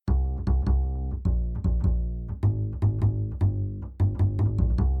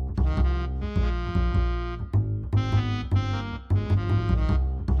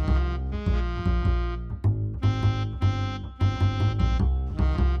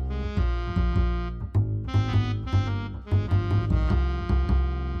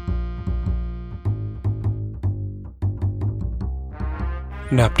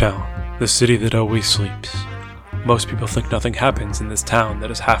Naptown, the city that always sleeps. Most people think nothing happens in this town that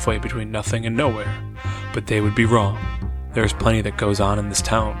is halfway between nothing and nowhere, but they would be wrong. There is plenty that goes on in this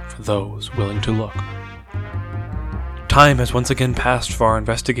town for those willing to look. Time has once again passed for our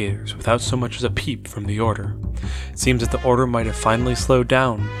investigators without so much as a peep from the Order. It seems that the Order might have finally slowed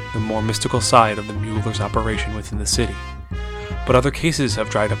down the more mystical side of the Mueller's operation within the city. But other cases have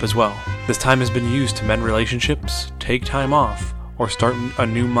dried up as well. This time has been used to mend relationships, take time off, or start a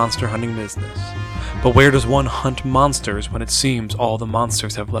new monster hunting business. But where does one hunt monsters when it seems all the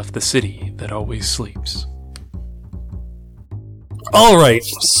monsters have left the city that always sleeps? Alright,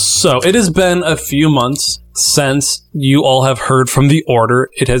 so it has been a few months since you all have heard from the Order.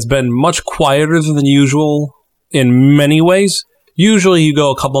 It has been much quieter than usual in many ways. Usually you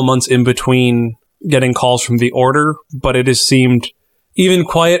go a couple months in between getting calls from the Order, but it has seemed even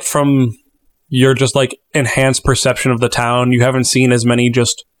quiet from your just like enhanced perception of the town. You haven't seen as many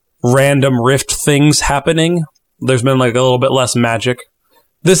just random rift things happening. There's been like a little bit less magic.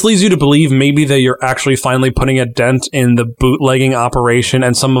 This leads you to believe maybe that you're actually finally putting a dent in the bootlegging operation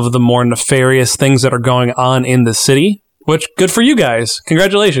and some of the more nefarious things that are going on in the city, which good for you guys.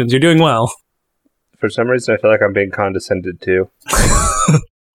 Congratulations, you're doing well. For some reason, I feel like I'm being condescended to.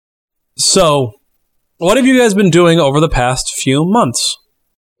 So, what have you guys been doing over the past few months?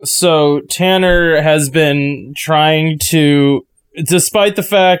 So, Tanner has been trying to, despite the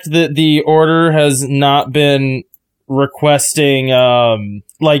fact that the Order has not been requesting,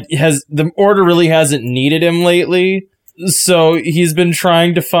 the Order really hasn't needed him lately. So, he's been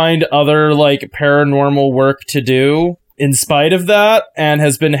trying to find other, paranormal work to do in spite of that, and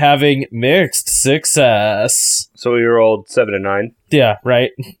has been having mixed success. So we rolled 7 and 9. Yeah,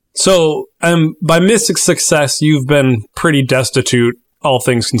 right. So, by missed success, you've been pretty destitute, all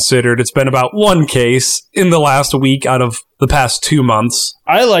things considered. It's been about one case in the last week out of the past 2 months.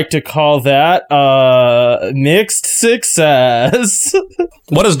 I like to call that, mixed success.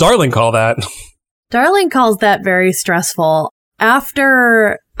 What does Darling call that? Darling calls that very stressful.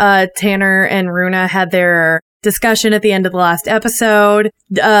 After Tanner and Runa had their discussion at the end of the last episode,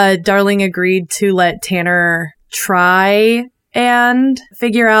 Darling agreed to let Tanner try and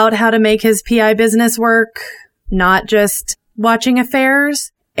figure out how to make his PI business work, not just watching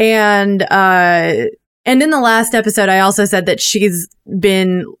affairs. And in the last episode, I also said that she's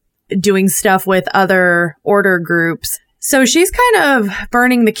been doing stuff with other Order groups. So she's kind of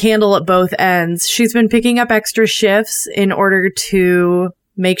burning the candle at both ends. She's been picking up extra shifts in order to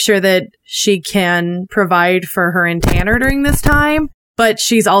make sure that she can provide for her and Tanner during this time. But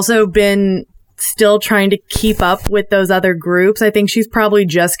she's also been still trying to keep up with those other groups. I think she's probably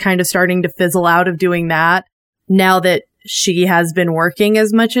just kind of starting to fizzle out of doing that now that she has been working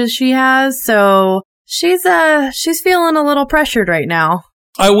as much as she has. So she's feeling a little pressured right now.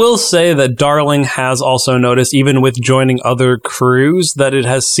 I will say that Darling has also noticed, even with joining other crews, that it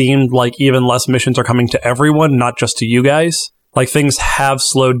has seemed like even less missions are coming to everyone, not just to you guys. Like, things have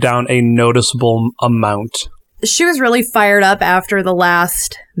slowed down a noticeable amount. She was really fired up after the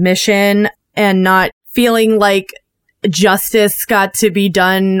last mission and not feeling like justice got to be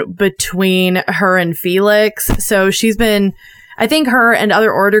done between her and Felix. So she's been, I think her and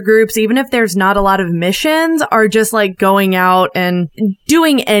other Order groups, even if there's not a lot of missions, are just like going out and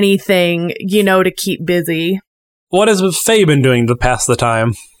doing anything, to keep busy. What has Faye been doing to pass the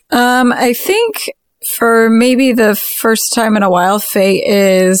time? I think for maybe the first time in a while, Faye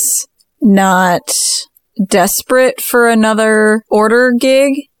is not desperate for another Order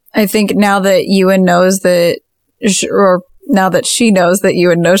gig. I think now that Ewan knows that, or now that she knows that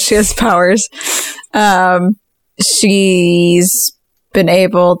Ewan knows she has powers, she's been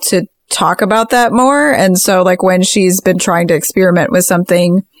able to talk about that more. And so, when she's been trying to experiment with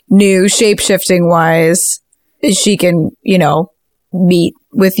something new, shape-shifting wise, she can, meet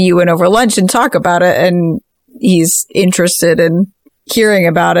with Ewan over lunch and talk about it. And he's interested in hearing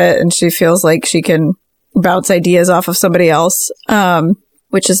about it. And she feels like she can bounce ideas off of somebody else,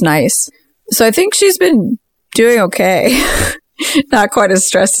 which is nice. So I think she's been doing okay. Not quite as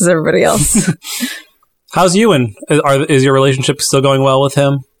stressed as everybody else. How's Ewan? Is your relationship still going well with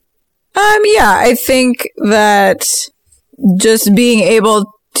him? Yeah, I think that just being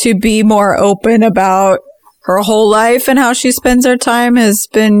able to be more open about her whole life and how she spends her time has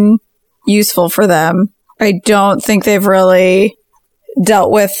been useful for them. I don't think they've really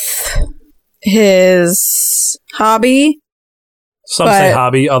dealt with his hobby. Some say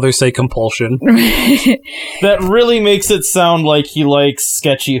hobby, others say compulsion. That really makes it sound like he likes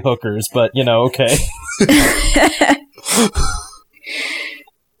sketchy hookers, but, okay.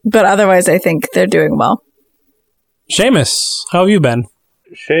 But otherwise, I think they're doing well. Seamus, how have you been?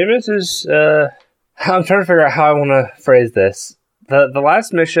 Seamus is, I'm trying to figure out how I want to phrase this. The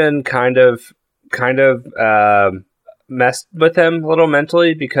last mission kind of messed with him a little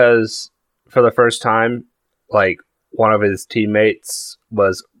mentally because for the first time, like, one of his teammates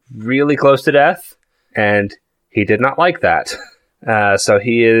was really close to death, and he did not like that. So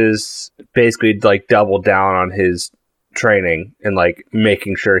he is basically, like, doubled down on his training and, like,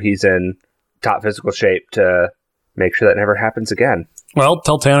 making sure he's in top physical shape to make sure that never happens again. Well,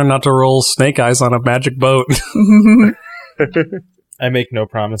 tell Tanner not to roll snake eyes on a magic boat. I make no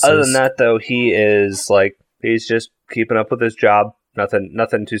promises. Other than that, though, he's just keeping up with his job.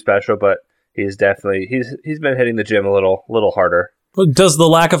 Nothing too special, but he's definitely he's been hitting the gym a little harder. Does the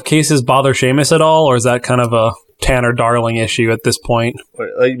lack of cases bother Seamus at all, or is that kind of a Tanner Darling issue at this point?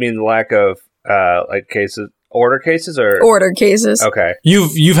 You mean the lack of cases? Order cases or order cases? Okay,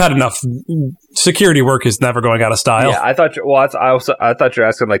 you've had enough. Security work is never going out of style. Yeah, I thought. Well, I thought you were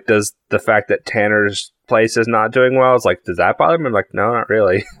asking, like, does the fact that Tanner's place is not doing well? It's like, does that bother me? I'm like, no, not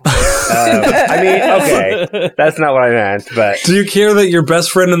really. I mean, okay, that's not what I meant. But do you care that your best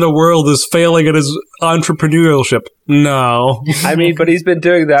friend in the world is failing at his entrepreneurship? No. I mean, but he's been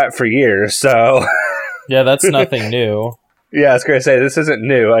doing that for years, so yeah, that's nothing new. Yeah, I was going to say, this isn't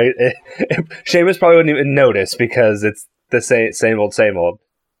new. Seamus probably wouldn't even notice because it's the same old.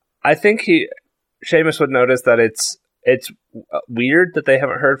 I think Seamus would notice that it's weird that they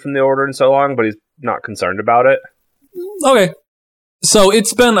haven't heard from the Order in so long, but he's not concerned about it. Okay. So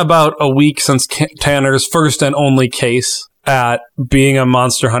it's been about a week since Tanner's first and only case at being a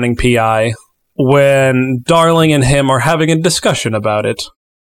monster hunting PI when Darling and him are having a discussion about it.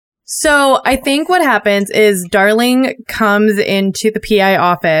 So I think what happens is Darling comes into the PI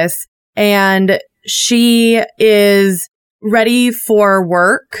office and she is ready for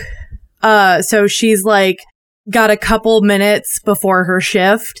work. So she's like got a couple minutes before her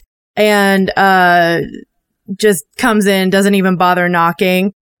shift and just comes in, doesn't even bother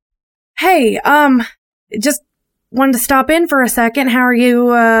knocking. Hey, just wanted to stop in for a second. How are you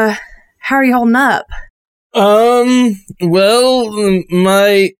holding up? Well,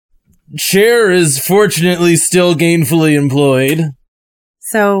 my chair is fortunately still gainfully employed.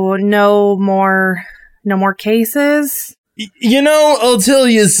 So no more cases? I'll tell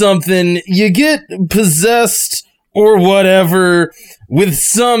you something. You get possessed or whatever with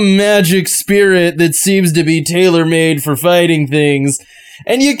some magic spirit that seems to be tailor-made for fighting things,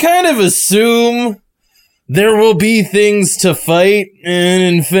 and you kind of assume there will be things to fight, and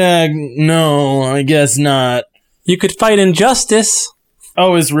in fact, no, I guess not. You could fight injustice.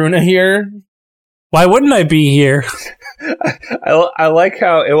 Oh, is Runa here? Why wouldn't I be here? I like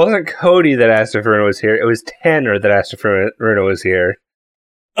how it wasn't Cody that asked if Runa was here. It was Tanner that asked if Runa was here.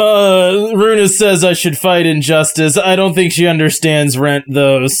 Runa says I should fight injustice. I don't think she understands rent,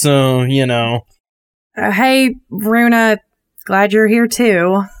 though, so, Hey, Runa, glad you're here,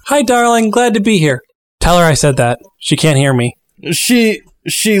 too. Hi, darling, glad to be here. Tell her I said that. She can't hear me. She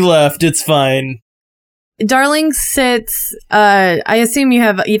left, it's fine. Darling sits, I assume you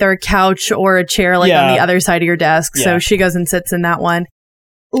have either a couch or a chair, on the other side of your desk, so she goes and sits in that one.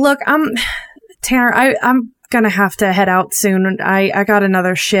 Look, Tanner, I'm gonna have to head out soon. I got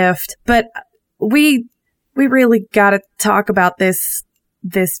another shift, but we really gotta talk about this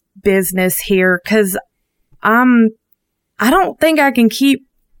business here, cause I don't think I can keep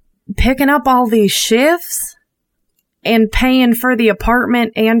picking up all these shifts and paying for the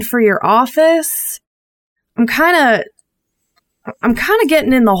apartment and for your office. I'm kind of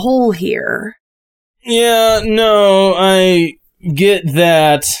getting in the hole here. Yeah, no, I get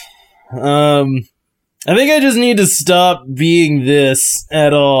that. I think I just need to stop being this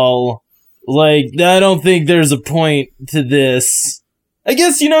at all. I don't think there's a point to this. I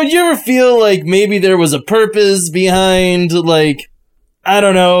guess, do you ever feel like maybe there was a purpose behind, I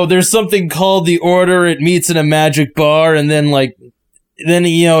don't know, there's something called the Order, it meets in a magic bar, and then,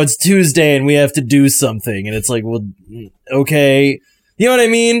 it's Tuesday and we have to do something. And it's like, well, okay. You know what I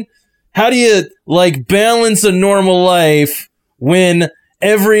mean? How do you, balance a normal life when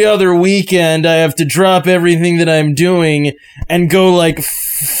every other weekend I have to drop everything that I'm doing and go,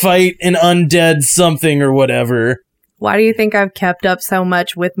 fight an undead something or whatever? Why do you think I've kept up so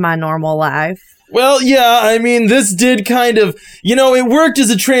much with my normal life? Well, yeah, I mean, this did kind of, it worked as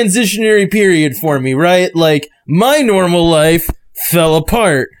a transitionary period for me, right? My normal life fell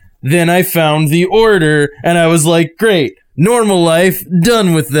apart. Then I found the Order, and I was like, great, normal life,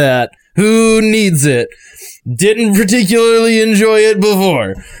 done with that. Who needs it? Didn't particularly enjoy it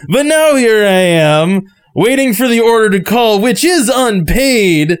before. But now here I am, waiting for the Order to call, which is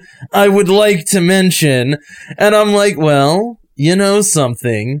unpaid, I would like to mention. And I'm like, well, you know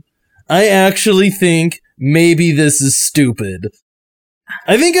something? I actually think maybe this is stupid.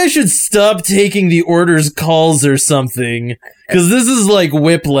 I think I should stop taking the order's calls or something, because this is like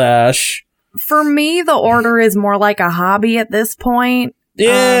whiplash. For me, the order is more like a hobby at this point.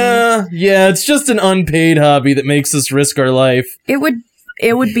 Yeah, it's just an unpaid hobby that makes us risk our life. It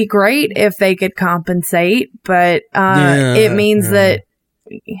would be great if they could compensate, but it means that,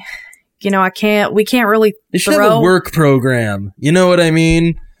 you know, we can't really They should have a work program. You know what I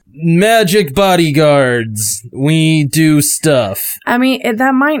mean? Magic bodyguards. We do stuff. I mean,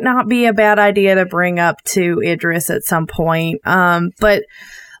 that might not be a bad idea to bring up to Idris at some point. But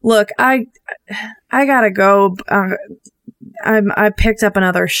look, I gotta go. I picked up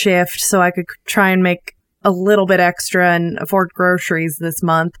another shift so I could try and make a little bit extra and afford groceries this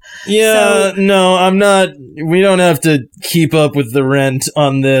month. Yeah, no, I'm not. We don't have to keep up with the rent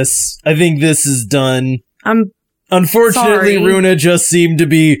on this. I think this is done. Unfortunately, sorry. Runa just seemed to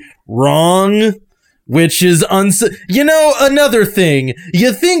be wrong, which is you know, another thing.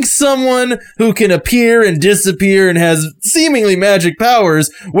 You think someone who can appear and disappear and has seemingly magic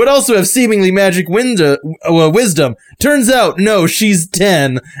powers would also have seemingly magic wisdom. Turns out, no, she's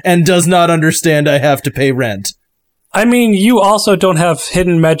 10 and does not understand I have to pay rent. I mean, you also don't have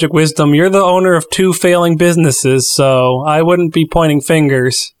hidden magic wisdom. You're the owner of 2 failing businesses, so I wouldn't be pointing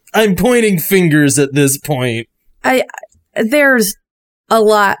fingers. I'm pointing fingers at this point. There's a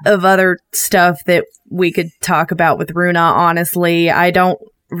lot of other stuff that we could talk about with Runa, honestly. I don't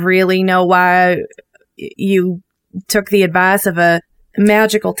really know why you took the advice of a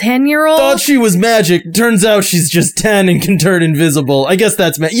magical 10-year-old. Thought she was magic. Turns out she's just 10 and can turn invisible. I guess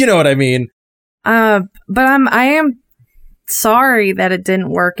that's you know what I mean. But I am sorry that it didn't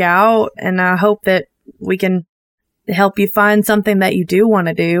work out, and I hope that we can help you find something that you do want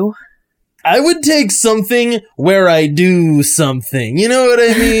to do. I would take something where I do something. You know what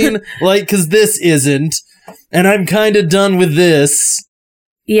I mean? Like, because this isn't. And I'm kind of done with this.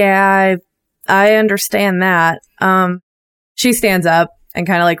 Yeah, I understand that. She stands up and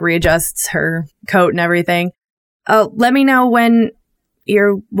kind of like readjusts her coat and everything. Let me know when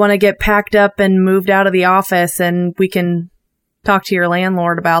you want to get packed up and moved out of the office, and we can talk to your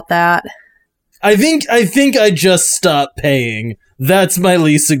landlord about that. I think I just stopped paying. That's my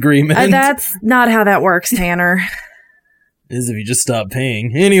lease agreement. That's not how that works, Tanner. Is if you just stop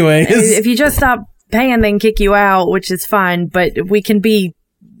paying. Anyways. If you just stop paying, they can kick you out, which is fine, but we can be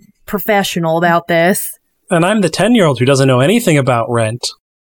professional about this. And I'm the 10-year-old who doesn't know anything about rent.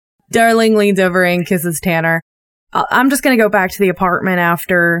 Darling leans over and kisses Tanner. I'm just going to go back to the apartment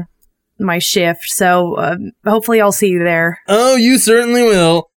after my shift, so hopefully I'll see you there. Oh, you certainly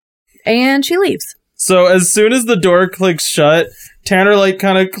will. And she leaves. So as soon as the door clicks shut, Tanner, like,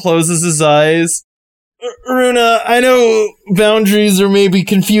 kind of closes his eyes. Runa, I know boundaries are maybe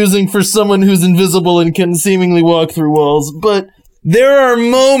confusing for someone who's invisible and can seemingly walk through walls, but there are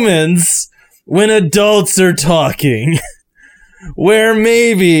moments when adults are talking where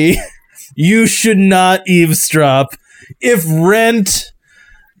maybe you should not eavesdrop if rent,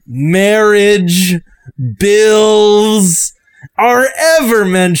 marriage, bills are ever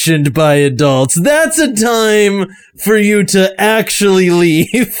mentioned by adults. That's a time for you to actually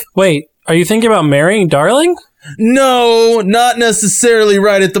leave. Wait, are you thinking about marrying Darling? No, not necessarily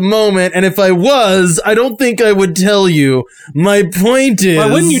right at the moment, and if I was, I don't think I would tell you. My point is...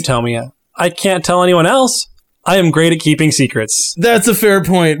 Why wouldn't you tell me? I can't tell anyone else. I am great at keeping secrets. That's a fair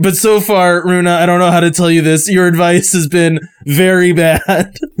point, but so far, Runa, I don't know how to tell you this. Your advice has been very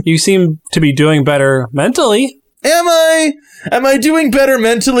bad. You seem to be doing better mentally. Am I? Am I doing better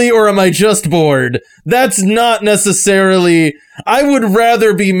mentally, or am I just bored? That's not necessarily... I would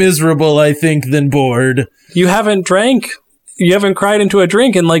rather be miserable, I think, than bored. You haven't drank. You haven't cried into a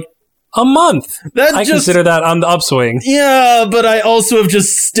drink in like a month. I consider that on the upswing. Yeah, but I also have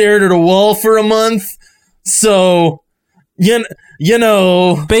just stared at a wall for a month. So, you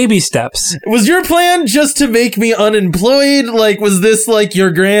know... Baby steps. Was your plan just to make me unemployed? Like, was this like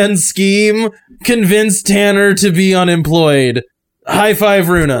your grand scheme? Convince Tanner to be unemployed. High five,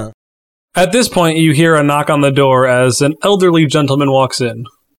 Runa. At this point, you hear a knock on the door as an elderly gentleman walks in.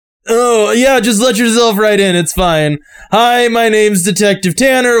 Oh, yeah, just let yourself right in. It's fine. Hi, my name's Detective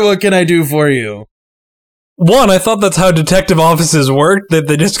Tanner. What can I do for you? One, I thought that's how detective offices work, that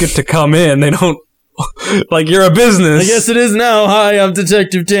they just get to come in. They don't... like, you're a business. I guess it is now. Hi, I'm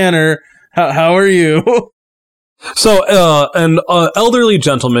Detective Tanner. How are you? So, an elderly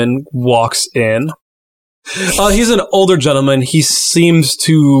gentleman walks in. He's an older gentleman. He seems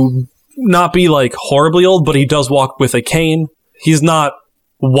to not be, like, horribly old, but he does walk with a cane. He's not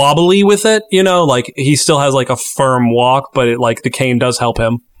wobbly with it, like he still has like a firm walk, but the cane does help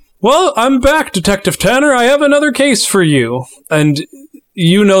him. Well, I'm back, Detective Tanner. I have another case for you. And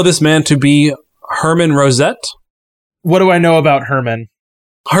you know this man to be Herman Rosette? What do I know about Herman?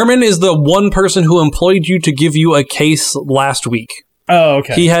 Herman is the one person who employed you to give you a case last week. Oh,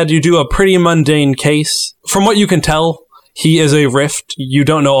 okay. He had you do a pretty mundane case. From what you can tell, he is a rift. You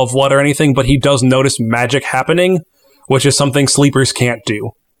don't know of what or anything, but he does notice magic happening, which is something sleepers can't do.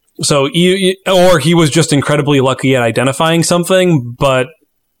 So, or he was just incredibly lucky at identifying something, but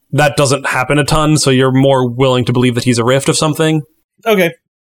that doesn't happen a ton, so you're more willing to believe that he's a rift of something. Okay.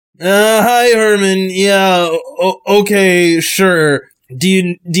 Hi, Herman. Yeah, okay, sure. Do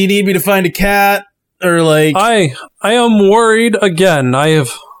you need me to find a cat? Or like... I am worried again. I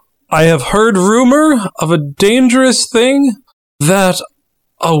have heard rumor of a dangerous thing that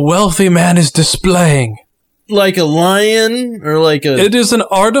a wealthy man is displaying. Like a lion? Or like a... It is an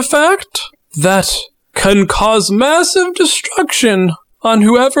artifact that can cause massive destruction on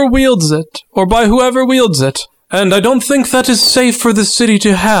whoever wields it, or by whoever wields it. And I don't think that is safe for the city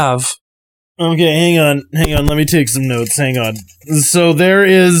to have. Okay, hang on, let me take some notes, hang on. So there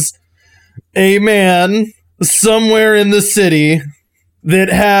is a man somewhere in the city that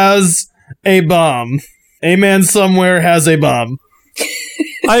has a bomb. A man somewhere has a bomb.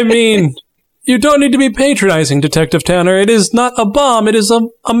 I mean, you don't need to be patronizing, Detective Tanner. It is not a bomb, it is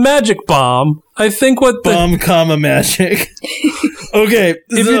a magic bomb. I think what the... Bomb, comma, magic. Okay.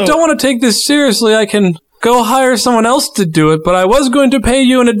 If you don't want to take this seriously, I can go hire someone else to do it, but I was going to pay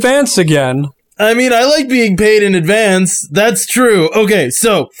you in advance again. I mean, I like being paid in advance. That's true. Okay,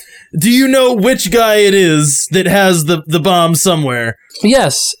 so, do you know which guy it is that has the bomb somewhere?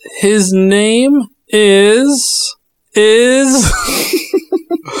 Yes, his name is...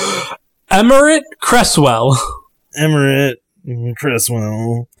 Emmerich Cresswell. Emmerich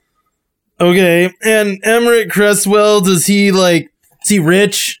Cresswell. Okay, and Emmerich Cresswell, is he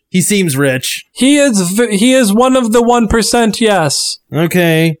rich? He seems rich. He is one of the 1%, yes.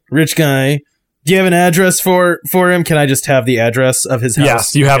 Okay, rich guy. Do you have an address for him? Can I just have the address of his house?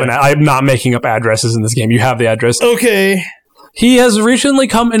 Yes, you have I'm not making up addresses in this game. You have the address. Okay. He has recently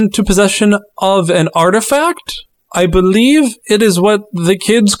come into possession of an artifact. I believe it is what the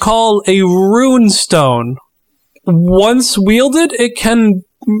kids call a rune stone. Once wielded, it can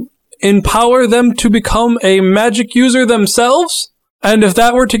empower them to become a magic user themselves. And if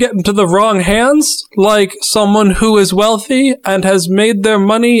that were to get into the wrong hands, like someone who is wealthy and has made their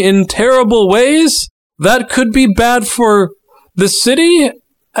money in terrible ways, that could be bad for the city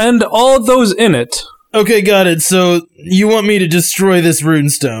and all those in it. Okay, got it. So you want me to destroy this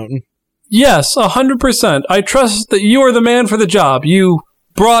runestone? Yes, 100%. I trust that you are the man for the job. You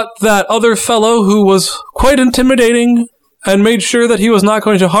brought that other fellow who was quite intimidating and made sure that he was not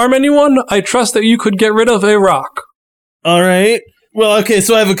going to harm anyone. I trust that you could get rid of a rock. All right. Well, okay,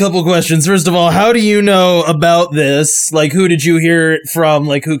 so I have a couple questions. First of all, how do you know about this? Like, who did you hear it from?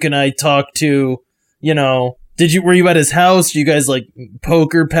 Like, who can I talk to? Were you at his house? You guys,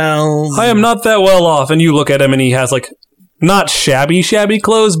 poker pals? I am not that well off, and you look at him and he has, not shabby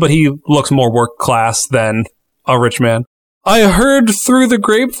clothes, but he looks more work class than a rich man. I heard through the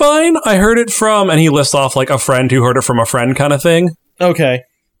grapevine. I heard it from, and he lists off, a friend who heard it from a friend kind of thing. Okay.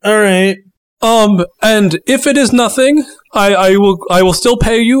 All right. And if it is nothing, I will still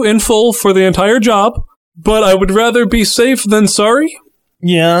pay you in full for the entire job, but I would rather be safe than sorry.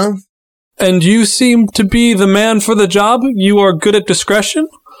 Yeah. And you seem to be the man for the job. You are good at discretion.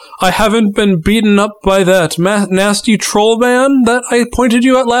 I haven't been beaten up by that nasty troll man that I pointed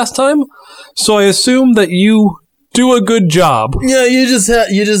you at last time, so I assume that you do a good job. Yeah, you just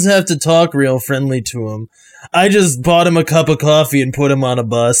have to talk real friendly to him. I just bought him a cup of coffee and put him on a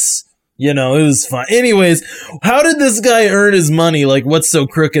bus. It was fine. Anyways, how did this guy earn his money? What's so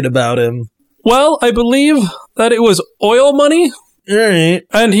crooked about him? Well, I believe that it was oil money. All right.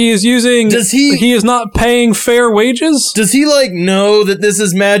 And he is using... He is not paying fair wages? Does he, know that this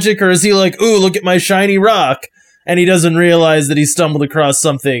is magic, or is he ooh, look at my shiny rock, and he doesn't realize that he stumbled across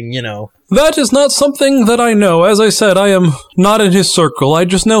something, That is not something that I know. As I said, I am not in his circle. I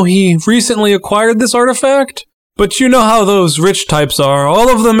just know he recently acquired this artifact. But you know how those rich types are, all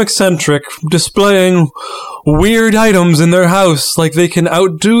of them eccentric, displaying weird items in their house like they can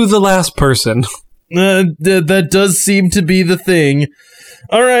outdo the last person. That does seem to be the thing.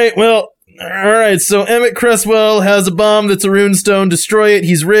 Alright, so Emmett Cresswell has a bomb that's a runestone, destroy it,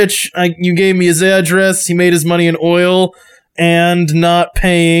 he's rich, you gave me his address, he made his money in oil, and not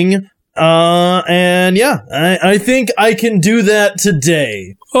paying, and yeah, I think I can do that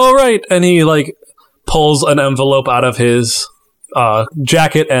today. Alright, and he, pulls an envelope out of his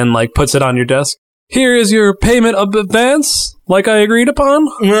jacket and like puts it on your desk. Here is your payment of advance, like I agreed upon.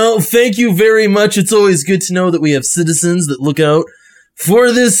 Well, thank you very much. It's always good to know that we have citizens that look out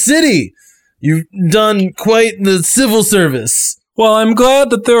for this city. You've done quite the civil service. Well, I'm glad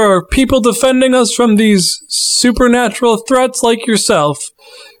that there are people defending us from these supernatural threats like yourself.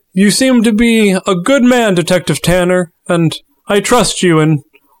 You seem to be a good man, Detective Tanner, and I trust you and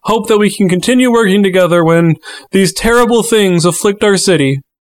hope that we can continue working together when these terrible things afflict our city.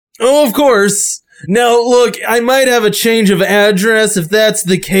 Oh, of course. Now, look, I might have a change of address. If that's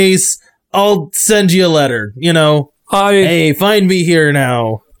the case, I'll send you a letter, you know. Hey, find me here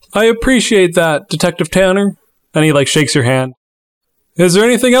now. I appreciate that, Detective Tanner. And he, like, shakes your hand. Is there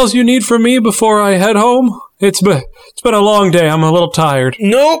anything else you need from me before I head home? It's been a long day. I'm a little tired.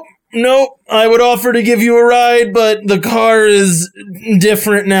 Nope. I would offer to give you a ride, but the car is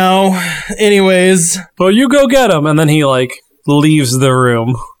different now. Anyways. Well, you go get him. And then he, like, leaves the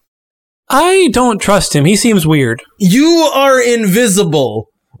room. I don't trust him. He seems weird. You are invisible.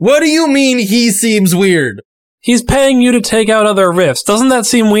 What do you mean he seems weird? He's paying you to take out other rifts. Doesn't that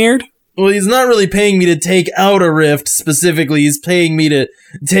seem weird? Well, he's not really paying me to take out a rift specifically. He's paying me to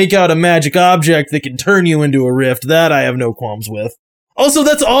take out a magic object that can turn you into a rift. That I have no qualms with. Also,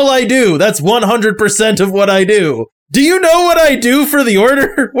 that's all I do. That's 100% of what I do. Do you know what I do for the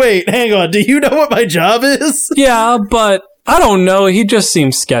Order? Wait, hang on. Do you know what my job is? Yeah, but I don't know. He just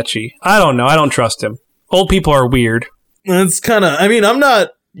seems sketchy. I don't know. I don't trust him. Old people are weird. That's kind of... I mean, I'm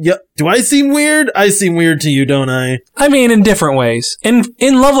not... Yeah, do I seem weird? I seem weird to you, don't I? I mean, in different ways. In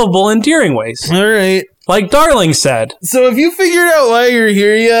lovable, endearing ways. All right. Like Darling said. So have you figured out why you're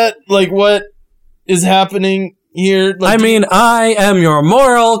here yet? Like, what is happening here? Like, I am your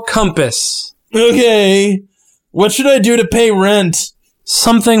moral compass. Okay. What should I do to pay rent?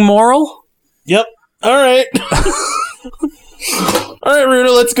 Something moral? Yep. All right. All right,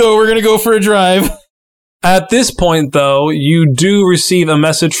 Runa, let's go. We're going to go for a drive. At this point, though, you do receive a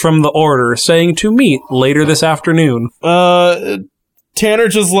message from the Order saying to meet later this afternoon. Tanner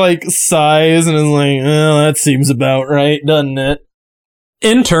just, like, sighs and is like, that seems about right, doesn't it?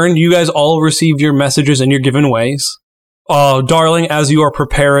 In turn, you guys all received your messages in your given ways. Darling, as you are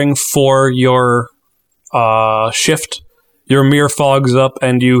preparing for your shift, your mirror fogs up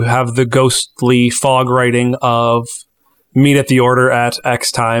and you have the ghostly fog writing of meet at the Order at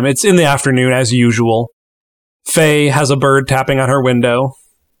X time. It's in the afternoon, as usual. Faye has a bird tapping on her window,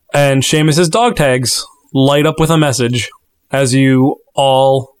 and Seamus's dog tags light up with a message. As you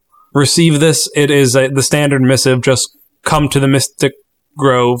all receive this, it is the standard missive, just come to the Mystic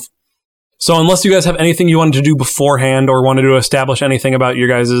Grove. So unless you guys have anything you wanted to do beforehand or wanted to establish anything about your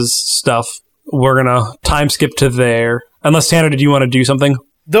guys' stuff, we're gonna time skip to there. Unless, Tanner, did you want to do something?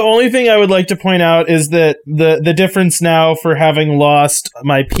 The only thing I would like to point out is that the difference now for having lost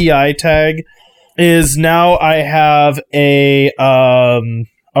my PI tag is now I have a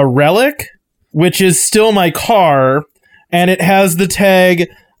relic, which is still my car, and it has the tag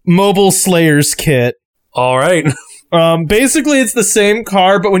Mobile Slayer's Kit. All right. Basically, it's the same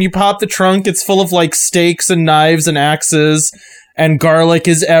car, but when you pop the trunk, it's full of, like, stakes and knives and axes, and garlic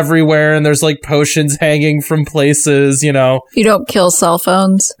is everywhere, and there's, like, potions hanging from places, you know. You don't kill cell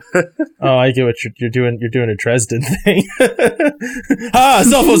phones. Oh, I get what you're doing. You're doing a Dresden thing.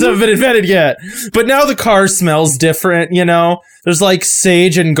 Cell phones haven't been invented yet. But now the car smells different, you know? There's, like,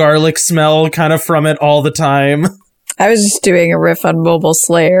 sage and garlic smell kind of from it all the time. I was just doing a riff on Mobile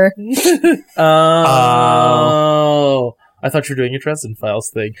Slayer. Oh. I thought you were doing a Dresden Files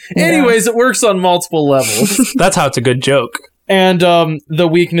thing. Yeah. Anyways, it works on multiple levels. That's how it's a good joke. And the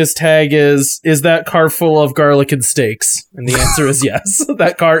weakness tag is that car full of garlic and steaks? And the answer is yes.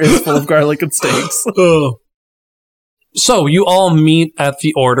 That car is full of garlic and steaks. So, you all meet at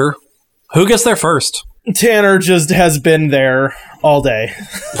the Order. Who gets there first? Tanner just has been there all day.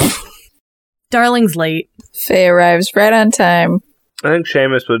 Darling's late. Faye arrives right on time. I think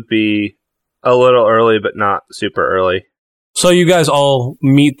Seamus would be a little early, but not super early. So you guys all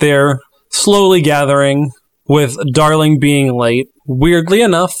meet there, slowly gathering, with Darling being late. Weirdly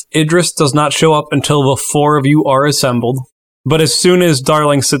enough, Idris does not show up until the four of you are assembled. But as soon as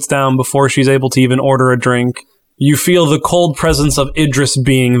Darling sits down before she's able to even order a drink, you feel the cold presence of Idris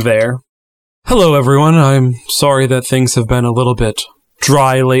being there. Hello everyone, I'm sorry that things have been a little bit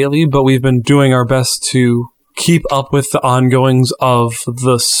dry lately, but we've been doing our best to keep up with the ongoings of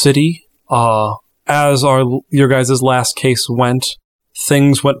the city. As your guys' last case went,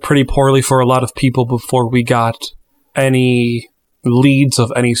 things went pretty poorly for a lot of people before we got any leads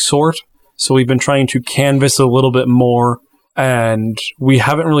of any sort. So we've been trying to canvass a little bit more and we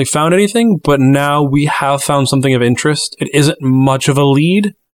haven't really found anything, but now we have found something of interest. It isn't much of a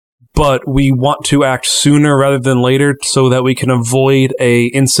lead, but we want to act sooner rather than later so that we can avoid a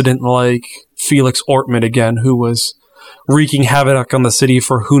incident like Felix Ortman again, who was wreaking havoc on the city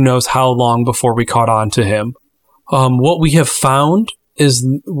for who knows how long before we caught on to him. What we have found is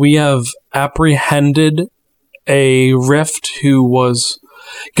we have apprehended a Rift who was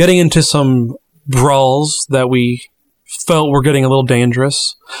getting into some brawls that we felt were getting a little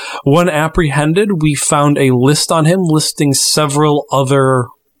dangerous. When apprehended, we found a list on him listing several other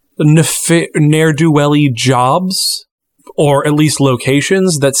ne'er-do-welly jobs, or at least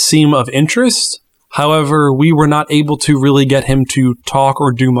locations that seem of interest. However, we were not able to really get him to talk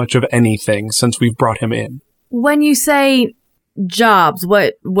or do much of anything since we've brought him in. When you say jobs,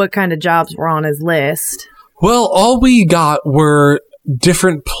 what kind of jobs were on his list? Well, all we got were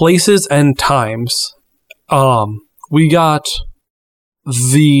different places and times. We got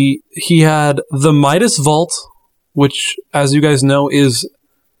he had the Midas Vault, which, as you guys know, is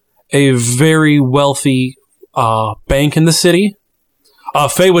a very wealthy bank in the city.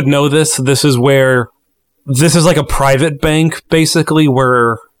 Faye would know this. This is like a private bank, basically,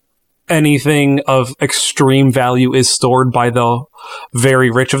 where anything of extreme value is stored by the very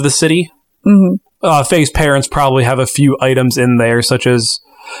rich of the city. Mm-hmm. Faye's parents probably have a few items in there, such as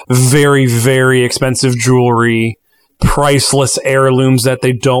very, very expensive jewelry, priceless heirlooms that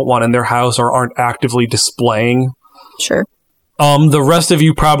they don't want in their house or aren't actively displaying. Sure. The rest of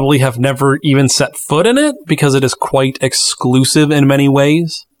you probably have never even set foot in it because it is quite exclusive in many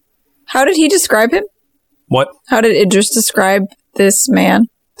ways. How did he describe him? What? How did Idris describe this man?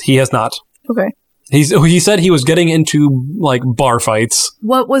 He has not. Okay. He said he was getting into, like, bar fights.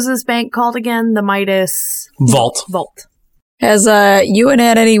 What was this bank called again? The Midas Vault. Has Ewan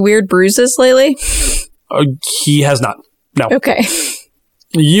had any weird bruises lately? He has not. No. Okay.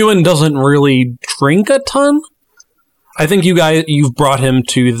 Ewan doesn't really drink a ton. I think you've brought him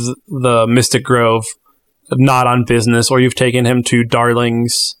to the Mystic Grove, not on business, or you've taken him to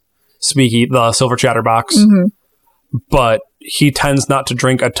Darling's the Silver Chatterbox. Mm-hmm. But he tends not to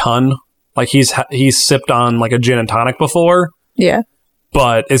drink a ton. Like, he's sipped on, like, a gin and tonic before. Yeah.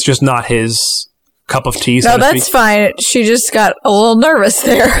 But it's just not his cup of tea. No, that's fine. She just got a little nervous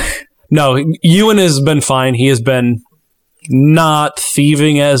there. No, Ewan has been fine. He has been not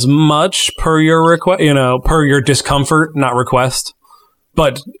thieving as much per your request, per your discomfort, not request.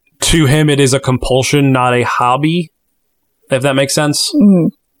 But to him, it is a compulsion, not a hobby. If that makes sense. Mm-hmm.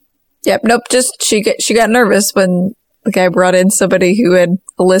 Yep. Nope. Just she got nervous when the guy brought in somebody who had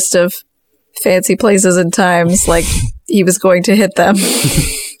a list of fancy places and times, like he was going to hit them.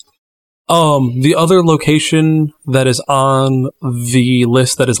 The other location that is on the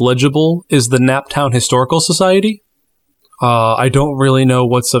list that is legible is the Naptown Historical Society. I don't really know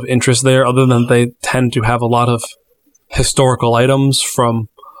what's of interest there, other than they tend to have a lot of historical items from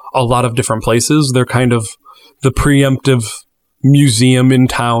a lot of different places. They're kind of the preemptive museum in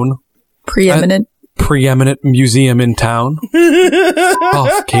town. Preeminent museum in town.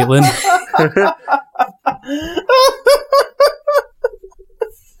 Oh, Caitlin.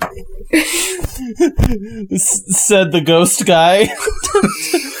 Said the ghost guy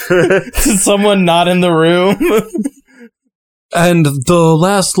to someone not in the room. And the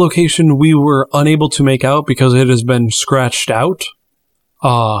last location we were unable to make out because it has been scratched out.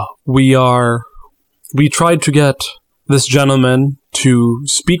 We tried to get this gentleman to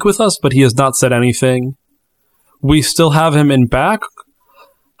speak with us, but he has not said anything. We still have him in back.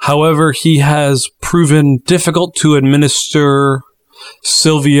 However, he has proven difficult to administer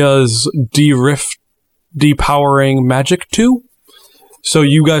Sylvia's depowering magic to. So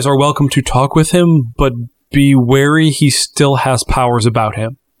you guys are welcome to talk with him, but be wary, he still has powers about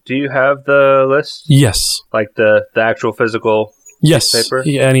him. Do you have the list? Yes. Like the actual physical paper?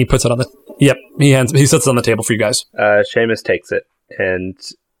 Yeah, and he puts it on the... Yep, he sets it on the table for you guys. Seamus takes it, and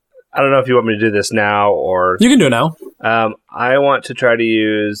I don't know if you want me to do this now or... You can do it now. I want to try to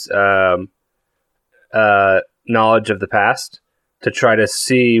use knowledge of the past to try to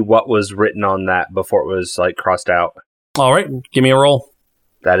see what was written on that before it was, like, crossed out. All right, give me a roll.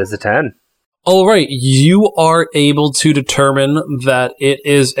 That is a 10. All right, you are able to determine that it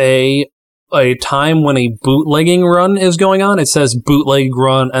is a time when a bootlegging run is going on. It says bootleg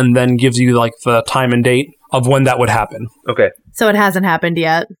run and then gives you, like, the time and date of when that would happen. Okay. So it hasn't happened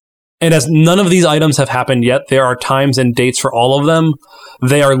yet. And as none of these items have happened yet, there are times and dates for all of them.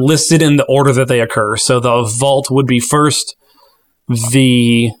 They are listed in the order that they occur. So the vault would be first,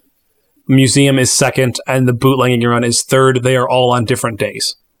 the museum is second, and the bootlegging run is third. They are all on different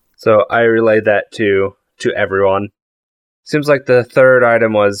days. So I relayed that to everyone. Seems like the third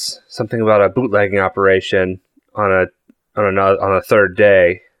item was something about a bootlegging operation on a third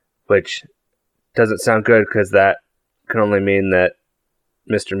day, which doesn't sound good because that can only mean that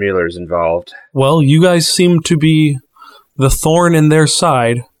Mr. Mueller's involved. Well, you guys seem to be the thorn in their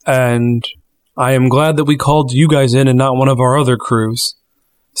side, and I am glad that we called you guys in and not one of our other crews,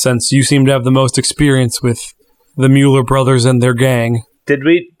 since you seem to have the most experience with the Mueller brothers and their gang. Did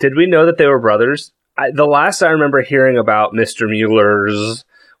we know that they were brothers? The last I remember hearing about Mr. Mueller's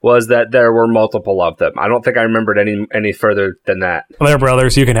was that there were multiple of them. I don't think I remembered any further than that. Well, they're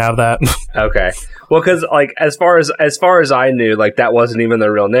brothers. You can have that. Okay. Well, because like as far as I knew, like that wasn't even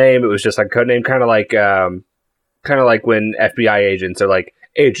their real name. It was just like a code name, kind of like when FBI agents are like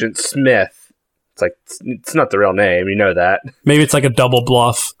Agent Smith. It's like it's not the real name. You know that. Maybe it's like a double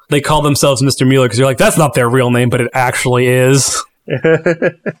bluff. They call themselves Mr. Mueller because you're like, that's not their real name, but it actually is.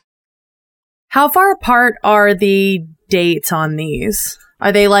 How far apart are the dates on these?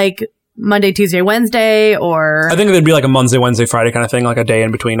 Are they like Monday, Tuesday, Wednesday, or? I think it'd be like a Monday, Wednesday, Friday kind of thing, like a day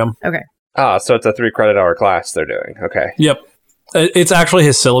in between them. Okay. So it's a 3 credit hour class they're doing. Okay. Yep. It's actually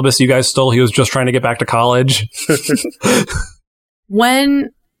his syllabus you guys stole. He was just trying to get back to college.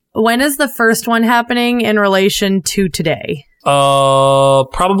 When is the first one happening in relation to today?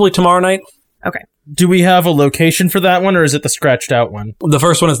 Probably tomorrow night. Okay. Do we have a location for that one, or is it the scratched out one? The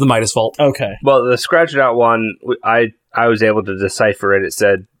first one is the Midas Vault. Okay. Well, the scratched out one, I was able to decipher it. It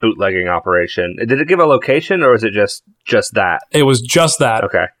said bootlegging operation. Did it give a location, or was it just that? It was just that.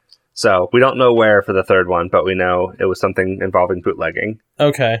 Okay. So we don't know where for the third one, but we know it was something involving bootlegging.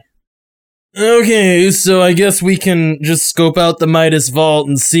 Okay. Okay, so I guess we can just scope out the Midas Vault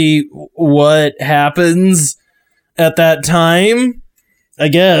and see what happens at that time, I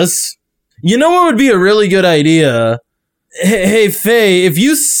guess. You know what would be a really good idea? Hey, Faye, if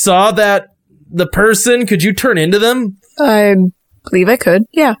you saw the person, could you turn into them? I believe I could,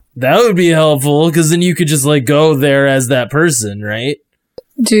 yeah. That would be helpful, because then you could just, like, go there as that person, right?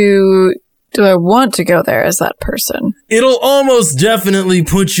 Do I want to go there as that person? It'll almost definitely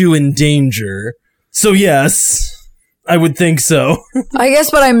put you in danger. So yes, I would think so. I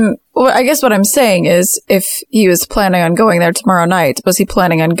guess what I'm saying is, if he was planning on going there tomorrow night, was he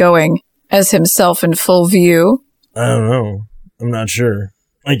planning on going as himself in full view? I don't know. I'm not sure.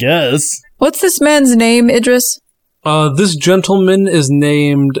 I guess. What's this man's name, Idris? This gentleman is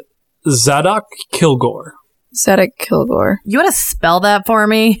named Zadok Kilgore. Zadok Kilgore. You want to spell that for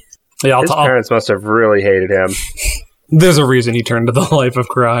me? Yeah, His parents must have really hated him. There's a reason he turned to the life of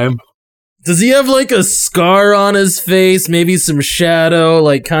crime. Does he have, like, a scar on his face? Maybe some shadow,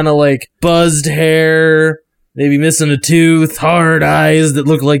 like, kind of like buzzed hair? Maybe missing a tooth, hard eyes that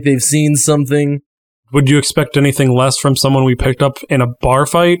look like they've seen something? Would you expect anything less from someone we picked up in a bar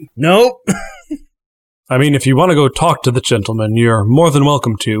fight? Nope. I mean, if you want to go talk to the gentleman, you're more than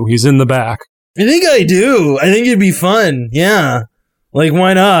welcome to. He's in the back. I think I do. I think it'd be fun. Yeah. Like,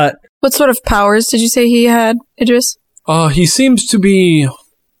 why not? What sort of powers did you say he had, Idris? He seems to be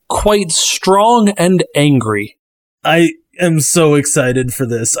quite strong and angry. I am so excited for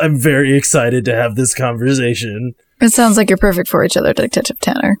this. I'm very excited to have this conversation. It sounds like you're perfect for each other, Detective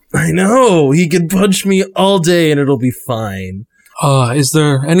Tanner. I know. He can punch me all day and it'll be fine. Is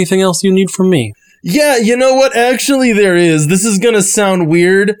there anything else you need from me? Yeah, you know what? Actually, there is. This is gonna sound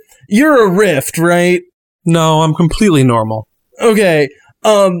weird. You're a rift, right? No, I'm completely normal. Okay.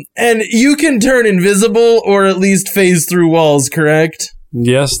 And you can turn invisible or at least phase through walls, correct?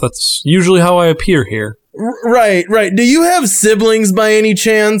 Yes, that's usually how I appear here. Right. Do you have siblings by any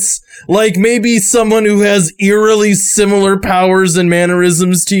chance? Like maybe someone who has eerily similar powers and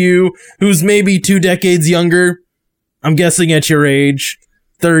mannerisms to you, who's maybe 2 decades younger? I'm guessing at your age.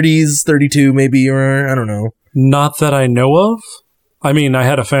 30s, 32 maybe, or I don't know. Not that I know of. I mean, I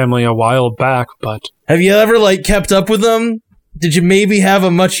had a family a while back, but... Have you ever, like, kept up with them? Did you maybe have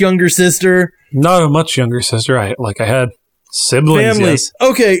a much younger sister? Not a much younger sister. I had siblings, family. Yes.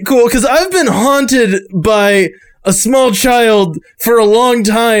 Okay, cool, because I've been haunted by a small child for a long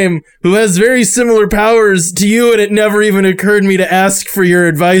time who has very similar powers to you, and it never even occurred to me to ask for your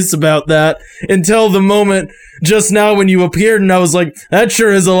advice about that until the moment just now when you appeared, and I was like, that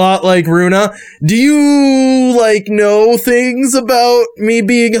sure is a lot like Runa. Do you, like, know things about me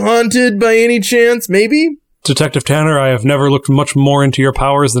being haunted by any chance? Maybe? Detective Tanner, I have never looked much more into your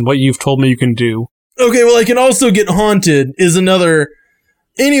powers than what you've told me you can do. Okay, well, I can also get haunted is another...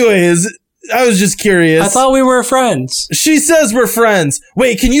 Anyways, I was just curious. I thought we were friends. She says we're friends.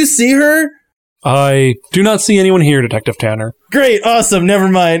 Wait, can you see her? I do not see anyone here, Detective Tanner. Great, awesome, never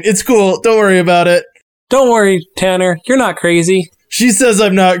mind. It's cool, don't worry about it. Don't worry, Tanner, you're not crazy. She says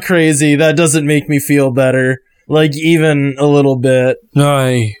I'm not crazy. That doesn't make me feel better. Like, even a little bit.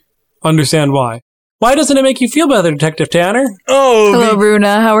 I understand why. Why doesn't it make you feel better, Detective Tanner? Oh, Hello,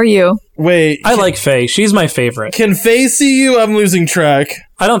 Runa. How are you? Wait. I like Faye. She's my favorite. Can Faye see you? I'm losing track.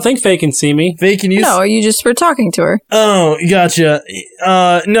 I don't think Faye can see me. Faye, can you No, you just were talking to her. Oh, gotcha.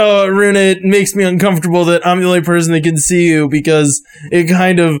 No, Runa, it makes me uncomfortable that I'm the only person that can see you because it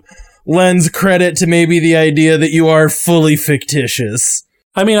kind of lends credit to maybe the idea that you are fully fictitious.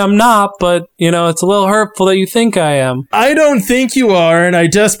 I mean, I'm not, but, it's a little hurtful that you think I am. I don't think you are, and I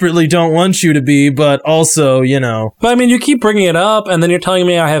desperately don't want you to be, but also, But, I mean, you keep bringing it up, and then you're telling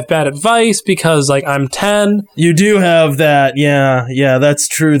me I have bad advice because, I'm 10. You do have that, yeah, that's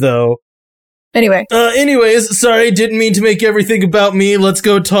true, though. Anyways, sorry, didn't mean to make everything about me. Let's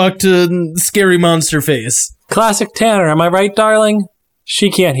go talk to Scary Monster Face. Classic Tanner, am I right, darling?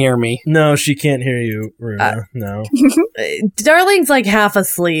 She can't hear me. No, she can't hear you, Runa. No. Darling's half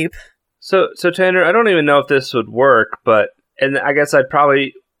asleep. So Tanner, I don't even know if this would work, and I guess I'd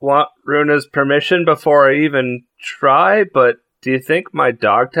probably want Runa's permission before I even try, but do you think my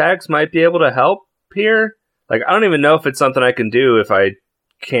dog tags might be able to help here? I don't even know if it's something I can do if I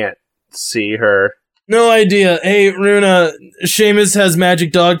can't see her. No idea. Hey, Runa, Seamus has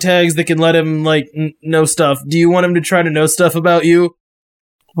magic dog tags that can let him, know stuff. Do you want him to try to know stuff about you?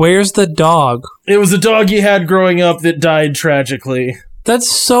 Where's the dog? It was a dog he had growing up that died tragically.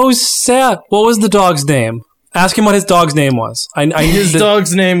 That's so sad. What was the dog's name? Ask him what his dog's name was. His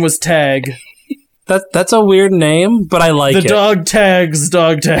dog's name was Tag. That's a weird name, but I like it. The dog tags.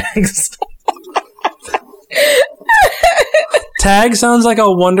 Tag sounds like a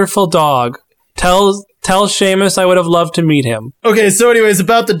wonderful dog. Tell Seamus I would have loved to meet him. Okay, so anyways,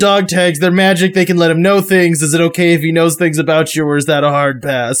 about the dog tags, they're magic, they can let him know things. Is it okay if he knows things about you, or is that a hard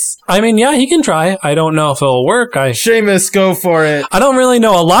pass? I mean, yeah, he can try. I don't know if it'll work. Seamus, go for it. I don't really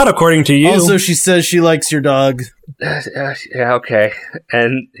know a lot according to you. Also, she says she likes your dog. Yeah, okay.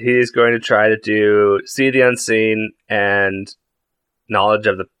 And he's going to try to do See the Unseen and Knowledge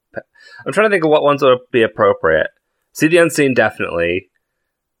of the... I'm trying to think of what ones would be appropriate. See the Unseen, definitely.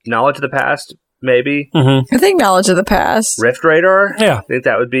 Knowledge of the Past, maybe. Mm-hmm. I think Knowledge of the Past. Rift Radar? Yeah. I think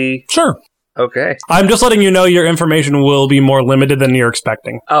that would be... Sure. Okay. I'm just letting you know your information will be more limited than you're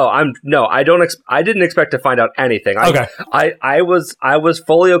expecting. Oh, I didn't expect to find out anything. Okay. I was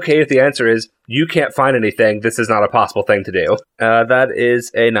fully okay if the answer is you can't find anything. This is not a possible thing to do. That is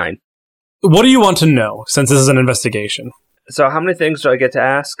a 9. What do you want to know, since this is an investigation? So how many things do I get to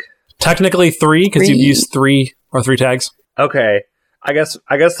ask? Technically 3, because you've used 3 tags. Okay. I guess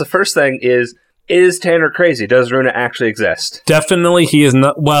the first thing is Tanner crazy? Does Runa actually exist? Definitely he is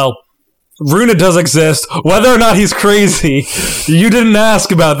not. Well, Runa does exist. Whether or not he's crazy, you didn't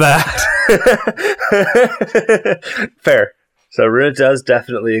ask about that. Fair. So Runa does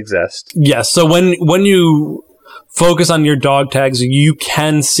definitely exist. Yes, so when you focus on your dog tags, you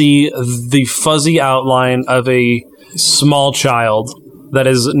can see the fuzzy outline of a small child that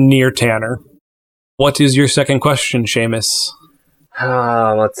is near Tanner. What is your second question, Seamus?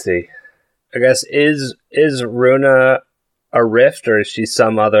 Let's see. I guess is Runa a rift, or is she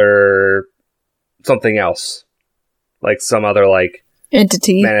something else? Some other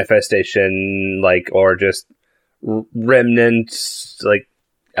entity, manifestation, or just remnant,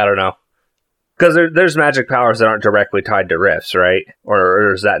 I don't know. Because there's magic powers that aren't directly tied to rifts, right?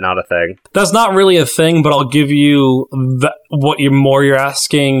 Or is that not a thing? That's not really a thing, but I'll give you what you're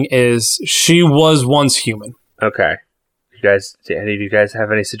asking is she was once human. Okay. Do any of you guys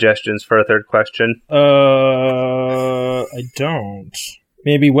have any suggestions for a third question? I don't.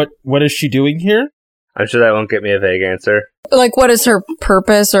 Maybe what is she doing here? I'm sure that won't get me a vague answer. What is her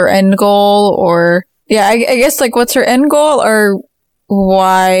purpose or end goal? Or, yeah, I guess, what's her end goal, or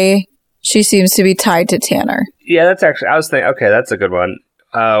why she seems to be tied to Tanner? Yeah, that's actually... I was thinking... Okay, that's a good one.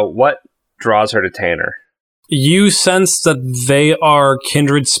 What draws her to Tanner? You sense that they are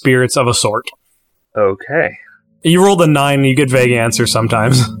kindred spirits of a sort. Okay. You rolled a 9 and you get vague answers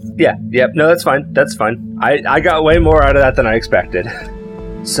sometimes. Yeah, yep. No, that's fine. That's fine. I got way more out of that than I expected.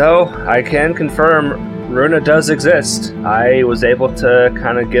 So, I can confirm Runa does exist. I was able to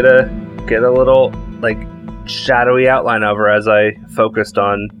kind of get a little, shadowy outline of her as I focused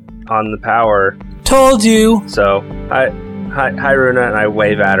on the power. Told you. So, hi Runa, and I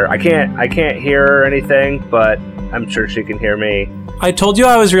wave at her. I can't hear her or anything, but I'm sure she can hear me. I told you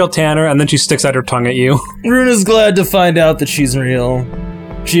I was real, Tanner, and then she sticks out her tongue at you. Runa's glad to find out that she's real.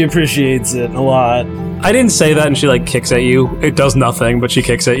 She appreciates it a lot. I didn't say that, and she kicks at you. It does nothing, but she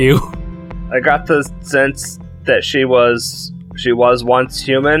kicks at you. I got the sense that she was once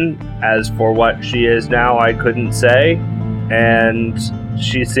human. As for what she is now, I couldn't say. And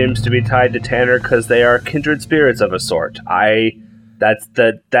she seems to be tied to Tanner because they are kindred spirits of a sort. That's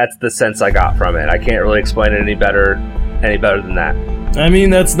the sense I got from it. I can't really explain it any better than that. I mean,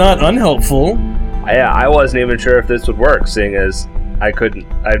 that's not unhelpful. Yeah, I wasn't even sure if this would work, seeing as I couldn't.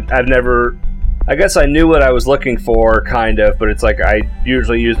 I've never. I guess I knew what I was looking for, kind of, but it's like I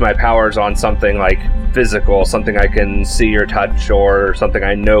usually use my powers on something like physical, something I can see or touch, or something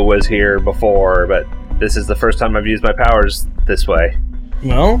I know was here before, but this is the first time I've used my powers this way.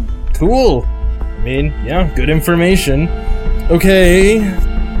 Well, cool. I mean, yeah, good information. Okay,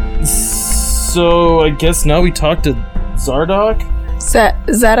 so I guess now we talk to Zardoc?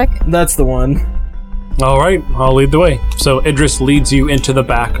 Zadok? That's the one. All right, I'll lead the way. So Idris leads you into the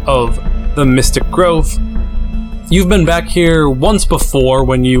back of the Mystic Grove. You've been back here once before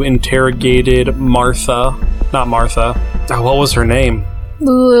when you interrogated Martha. Not Martha. Oh, what was her name?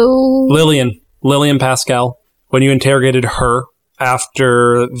 Lillian Pascal. When you interrogated her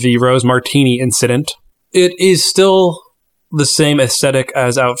after the Rose Martini incident. It is still the same aesthetic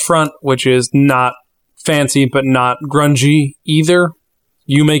as out front, which is not fancy but not grungy either.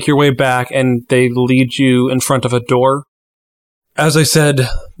 You make your way back and they lead you in front of a door. As I said,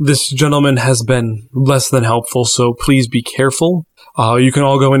 this gentleman has been less than helpful, so please be careful. You can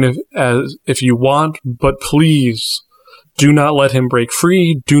all go in if you want, but please do not let him break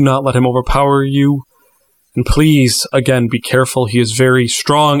free. Do not let him overpower you. And please, again, be careful. He is very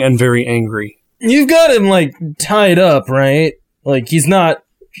strong and very angry. You've got him, like, tied up, right? Like, he's not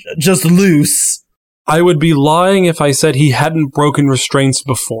just loose. I would be lying if I said he hadn't broken restraints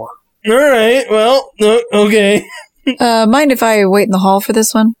before. Alright, well, okay. Mind if I wait in the hall for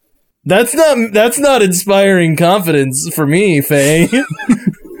this one? That's not inspiring confidence for me, Faye.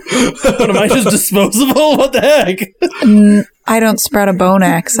 What, am I just disposable? What the heck? I don't sprout a bone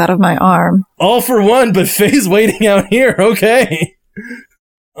axe out of my arm. All for one, but Faye's waiting out here, okay.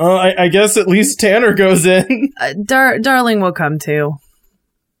 I guess at least Tanner goes in. Darling will come too.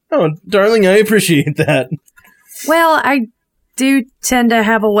 Oh, darling, I appreciate that. Well, I do tend to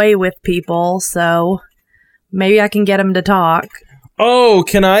have a way with people, so maybe I can get him to talk. Oh,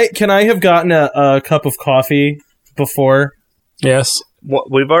 can I have gotten a cup of coffee before? Yes.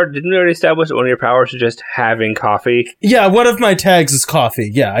 Didn't we already establish that one of your powers is just having coffee? Yeah, one of my tags is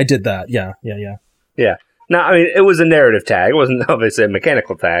coffee. Yeah, I did that. Yeah. Yeah. Now, I mean, it was a narrative tag. It wasn't obviously a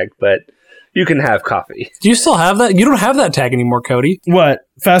mechanical tag, but you can have coffee. Do you still have that? You don't have that tag anymore, Cody. What?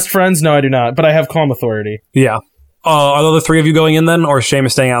 Fast friends? No, I do not, but I have calm authority. Yeah. Are the three of you going in then, or is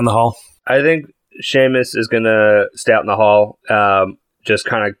Seamus staying out in the hall? I think Seamus is going to stay out in the hall, just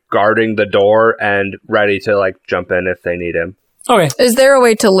kind of guarding the door and ready to, like, jump in if they need him. Okay. Is there a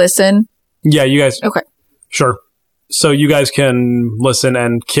way to listen? Yeah, you guys... Okay. Sure. So you guys can listen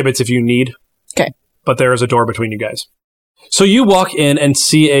and kibitz if you need. Okay. But there is a door between you guys. So you walk in and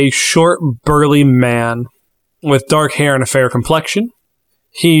see a short, burly man with dark hair and a fair complexion.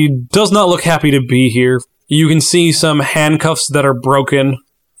 He does not look happy to be here. You can see some handcuffs that are broken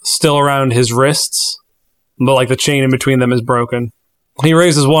still around his wrists, but like the chain in between them is broken. He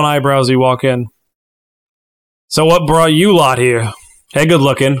raises one eyebrow as you walk in. So what brought you lot here? Hey, good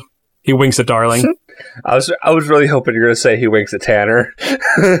looking. He winks at Darling. I was really hoping you were going to say he winks at Tanner.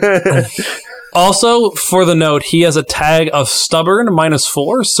 Also, for the note, he has a tag of stubborn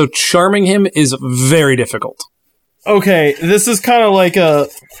 -4, so charming him is very difficult. Okay, this is kind of like a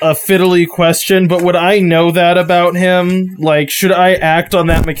fiddly question, but would I know that about him? Like, should I act on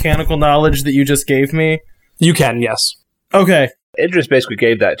that mechanical knowledge that you just gave me? You can, yes. Okay. Idris basically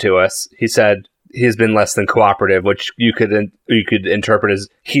gave that to us. He said he's been less than cooperative, which you could interpret as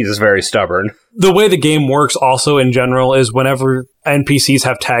he's very stubborn. The way the game works also in general is whenever NPCs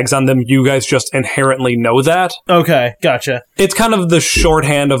have tags on them, you guys just inherently know that. Okay, gotcha. It's kind of the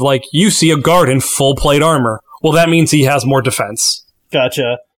shorthand of like, you see a guard in full plate armor. Well, that means he has more defense.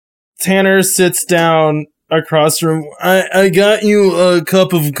 Gotcha. Tanner sits down across from... I got you a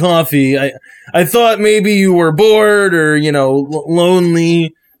cup of coffee. I thought maybe you were bored or,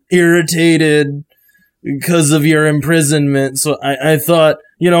 lonely, irritated because of your imprisonment. So I thought,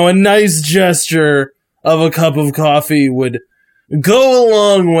 a nice gesture of a cup of coffee would go a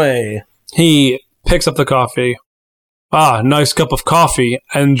long way. He picks up the coffee. Nice cup of coffee,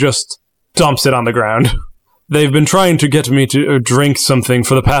 and just dumps it on the ground. They've been trying to get me to drink something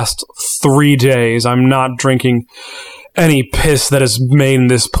for the past 3 days. I'm not drinking any piss that is made in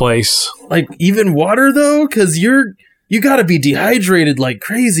this place. Like, even water, though? Because you gotta be dehydrated like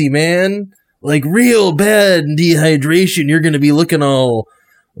crazy, man. Like, real bad dehydration. You're gonna be looking all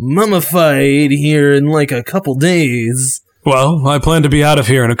mummified here in, like, a couple days. Well, I plan to be out of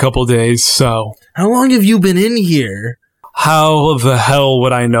here in a couple days, so... How long have you been in here? How the hell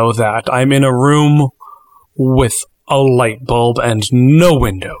would I know that? I'm in a room with a light bulb and no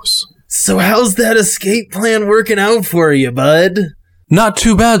windows. So how's that escape plan working out for you, bud? Not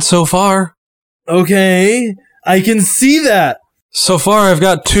too bad so far. Okay, I can see that. So far, I've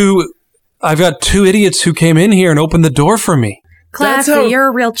got two idiots who came in here and opened the door for me. Classy, you're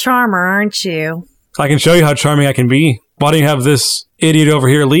a real charmer, aren't you? I can show you how charming I can be. Why don't you have this idiot over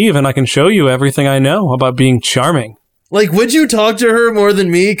here leave, and I can show you everything I know about being charming. Like, would you talk to her more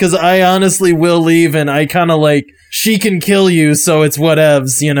than me? Because I honestly will leave, and I kind of like, she can kill you, so it's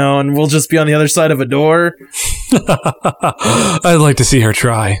whatevs, you know, and we'll just be on the other side of a door. I'd like to see her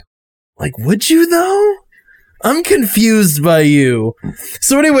try. Like, would you, though? I'm confused by you.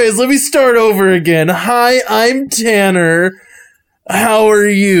 So anyways, let me start over again. Hi, I'm Tanner. How are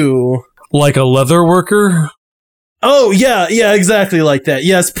you? Like a leather worker? Oh, yeah, exactly like that.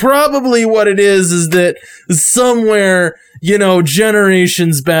 Yes, probably what it is that somewhere, you know,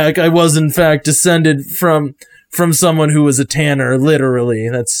 generations back, I was in fact descended from someone who was a tanner, literally.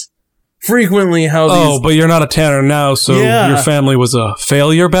 That's frequently how these... Oh, but you're not a tanner now, so your family was a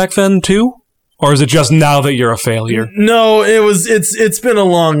failure back then, too? Or is it just now that you're a failure? No, it's been a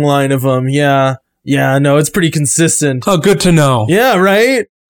long line of them, yeah. Yeah, no, it's pretty consistent. Oh, good to know. Yeah, right?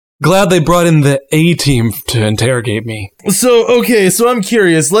 Glad they brought in the A-team to interrogate me. So, okay, so I'm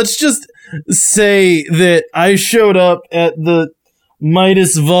curious. Let's just say that I showed up at the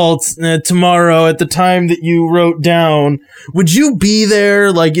Midas Vault tomorrow at the time that you wrote down. Would you be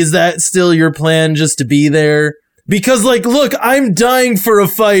there? Like, is that still your plan, just to be there? Because, like, look, I'm dying for a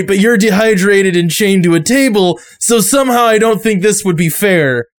fight, but you're dehydrated and chained to a table, so somehow I don't think this would be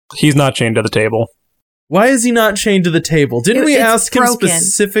fair. He's not chained to the table. Why is he not chained to the table? Didn't we ask him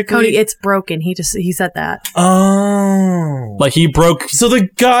specifically? Cody, it's broken. He said that. Oh. Like he broke... So the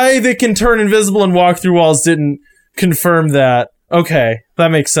guy that can turn invisible and walk through walls didn't confirm that. Okay, that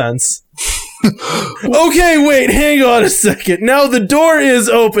makes sense. Okay, wait, hang on a second. Now the door is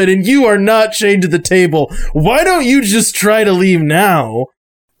open and you are not chained to the table. Why don't you just try to leave now?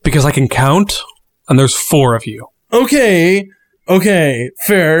 Because I can count, and there's 4 of you. Okay,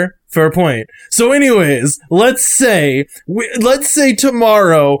 fair point. So anyways, let's say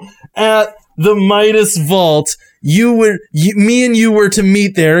tomorrow at the Midas Vault, me and you were to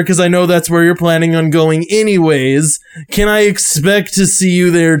meet there, because I know that's where you're planning on going anyways. Can I expect to see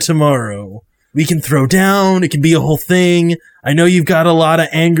you there tomorrow? We can throw down, it can be a whole thing. I know you've got a lot of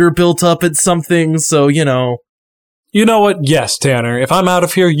anger built up at something, so, you know. You know what? Yes, Tanner. If I'm out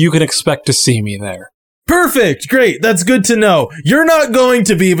of here, you can expect to see me there. Perfect! Great, that's good to know. You're not going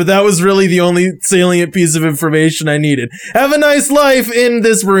to be, but that was really the only salient piece of information I needed. Have a nice life in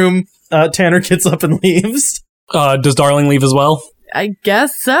this room. Tanner gets up and leaves. Does Darling leave as well? I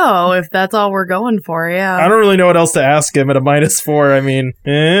guess so, if that's all we're going for, yeah. I don't really know what else to ask him at a -4. I mean,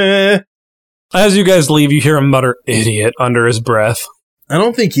 As you guys leave, you hear him mutter, "Idiot," under his breath. I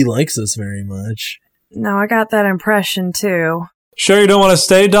don't think he likes us very much. No, I got that impression, too. Sure you don't want to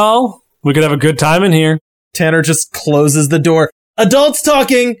stay, doll? We could have a good time in here. Tanner just closes the door. Adults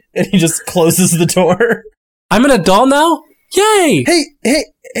talking! And he just closes the door. I'm an adult now? Yay!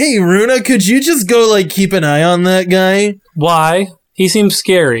 Hey, Runa, could you just go, like, keep an eye on that guy? Why? He seems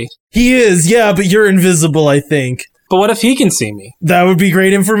scary. He is, yeah, but you're invisible, I think. But what if he can see me? That would be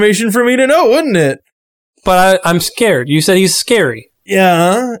great information for me to know, wouldn't it? But I'm scared. You said he's scary.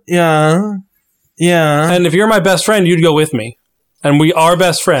 Yeah. And if you're my best friend, you'd go with me. And we are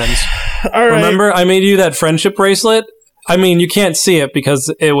best friends. All right. Remember, I made you that friendship bracelet? I mean, you can't see it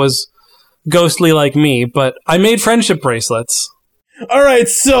because it was ghostly like me, but I made friendship bracelets. All right,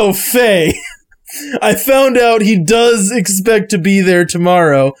 so, Faye, I found out he does expect to be there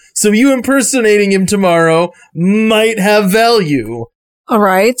tomorrow, so you impersonating him tomorrow might have value. All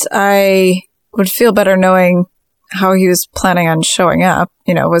right, I would feel better knowing how he was planning on showing up.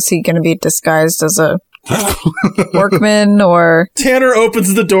 You know, was he going to be disguised as a workman or... Tanner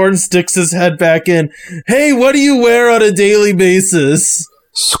opens the door and sticks his head back in. Hey, what do you wear on a daily basis?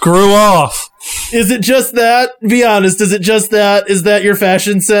 Screw off. Is it just that? Be honest, is it just that? Is that your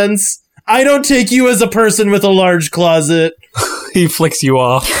fashion sense? I don't take you as a person with a large closet. He flicks you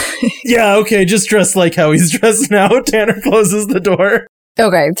off. Yeah, okay, just dress like how he's dressed now. Tanner closes the door.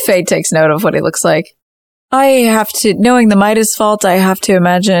 Okay, Faye takes note of what he looks like. I have to, knowing the Midas Vault, I have to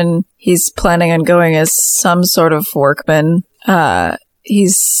imagine he's planning on going as some sort of workman.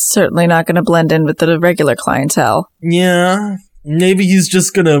 He's certainly not going to blend in with the regular clientele. Yeah, maybe he's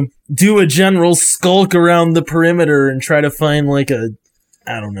just going to do a general skulk around the perimeter and try to find like a,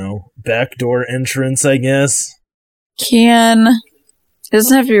 I don't know, backdoor entrance, I guess. It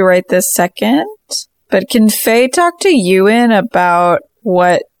doesn't have to be right this second, But can Faye talk to Ewan about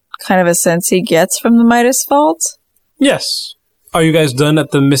what kind of a sense he gets from the Midas Vault? Yes. Are you guys done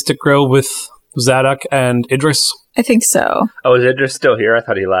at the Mystic Grove with Zadok and Idris? I think so. Oh, is Idris still here? I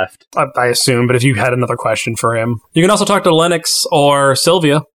thought he left. I assume, but if you had another question for him. You can also talk to Lennox or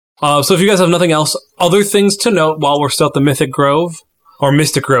Sylvia. So if you guys have nothing else, other things to note while we're still at the Mystic Grove,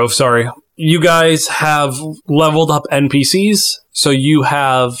 sorry. You guys have leveled up NPCs, so you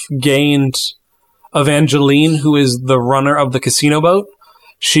have gained Evangeline, who is the runner of the casino boat.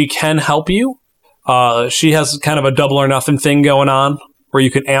 She can help you. She has kind of a double or nothing thing going on, where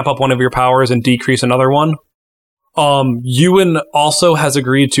you can amp up one of your powers and decrease another one. Ewan also has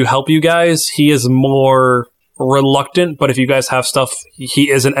agreed to help you guys. He is more reluctant, but if you guys have stuff,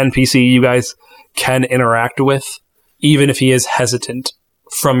 he is an NPC you guys can interact with, even if he is hesitant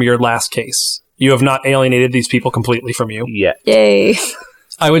from your last case. You have not alienated these people completely from you. Yeah. Yay.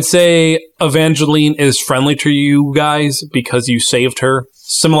 I would say Evangeline is friendly to you guys because you saved her,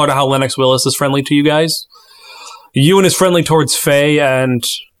 similar to how Lennox Willis is friendly to you guys. Ewan is friendly towards Faye and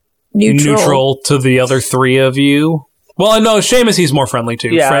neutral to the other three of you. Well, no, Seamus he's more friendly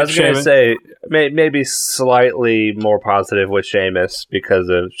to. Yeah, I was going to say, maybe slightly more positive with Seamus because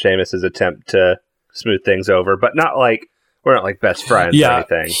of Seamus's attempt to smooth things over, but not like, we're not like best friends or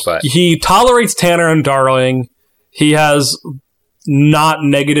anything. But he tolerates Tanner and Darling. He has not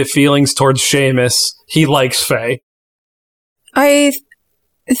negative feelings towards Seamus. He likes Faye. I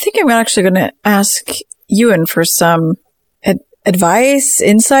think I'm actually going to ask Ewan for some advice,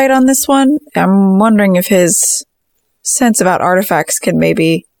 insight on this one. I'm wondering if his sense about artifacts can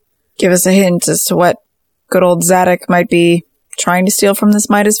maybe give us a hint as to what good old Zadok might be trying to steal from this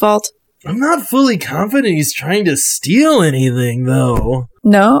Midas Vault. I'm not fully confident he's trying to steal anything, though.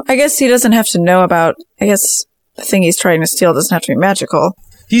 No, I guess he doesn't have to know about... I guess the thing he's trying to steal doesn't have to be magical.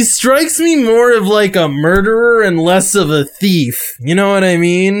 He strikes me more of like a murderer and less of a thief. You know what I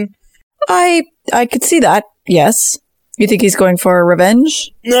mean? I could see that, yes. You think he's going for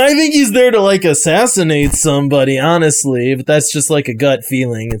revenge? No, I think he's there to, like, assassinate somebody, honestly, but that's just, like, a gut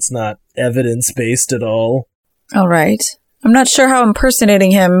feeling. It's not evidence-based at all. All right. I'm not sure how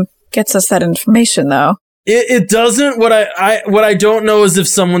impersonating him gets us that information, though. It doesn't. What I don't know is if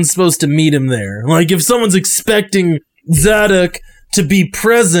someone's supposed to meet him there. Like, if someone's expecting Zadok to be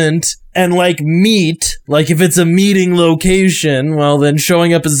present and, like, meet, like, if it's a meeting location, well, then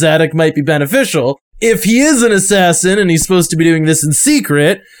showing up as Zadok might be beneficial. If he is an assassin and he's supposed to be doing this in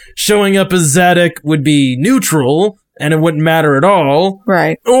secret, showing up as Zadok would be neutral and it wouldn't matter at all.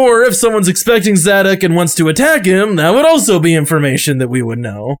 Right. Or if someone's expecting Zadok and wants to attack him, that would also be information that we would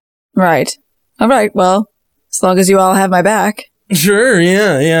know. Right. All right, well, as long as you all have my back. Sure,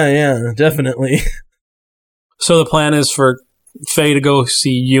 yeah, definitely. So the plan is for Faye to go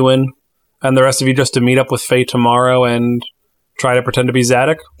see Ewan and the rest of you just to meet up with Faye tomorrow and try to pretend to be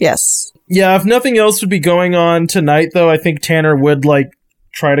Zadok? Yes. Yeah, if nothing else would be going on tonight, though, I think Tanner would, like,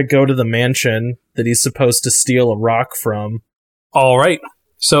 try to go to the mansion that he's supposed to steal a rock from. All right.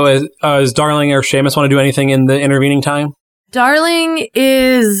 So is Darling or Seamus want to do anything in the intervening time?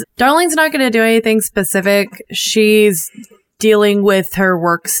 Darling's not going to do anything specific. She's dealing with her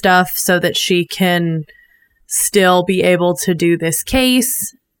work stuff so that she can still be able to do this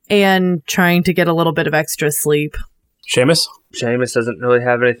case and trying to get a little bit of extra sleep. Seamus? Seamus doesn't really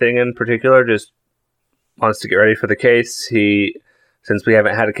have anything in particular, just wants to get ready for the case. Since we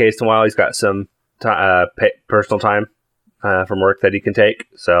haven't had a case in a while, he's got some personal time from work that he can take,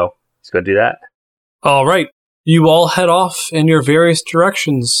 so he's going to do that. All right. You all head off in your various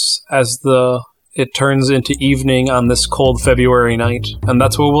directions as it turns into evening on this cold February night, and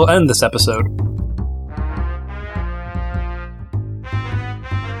that's where we'll end this episode.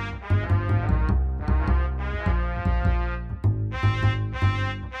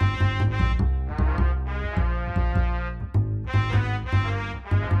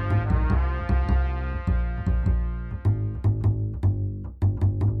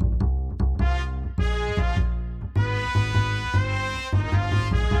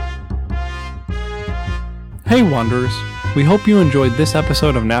 Hey Wanderers, we hope you enjoyed this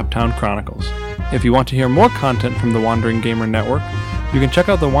episode of Naptown Chronicles. If you want to hear more content from the Wandering Gamer Network, you can check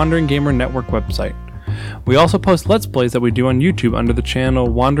out the Wandering Gamer Network website. We also post Let's Plays that we do on YouTube under the channel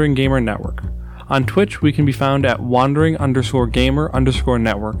Wandering Gamer Network. On Twitch, we can be found at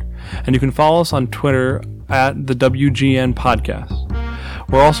Wandering_Gamer_Network, and you can follow us on Twitter at the WGN Podcast.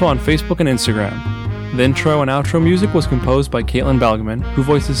 We're also on Facebook and Instagram. The intro and outro music was composed by Caitlin Balgaman, who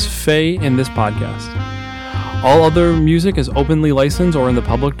voices Faye in this podcast. All other music is openly licensed or in the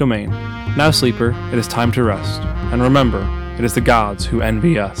public domain. Now, sleeper, it is time to rest. And remember, it is the gods who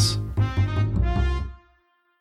envy us.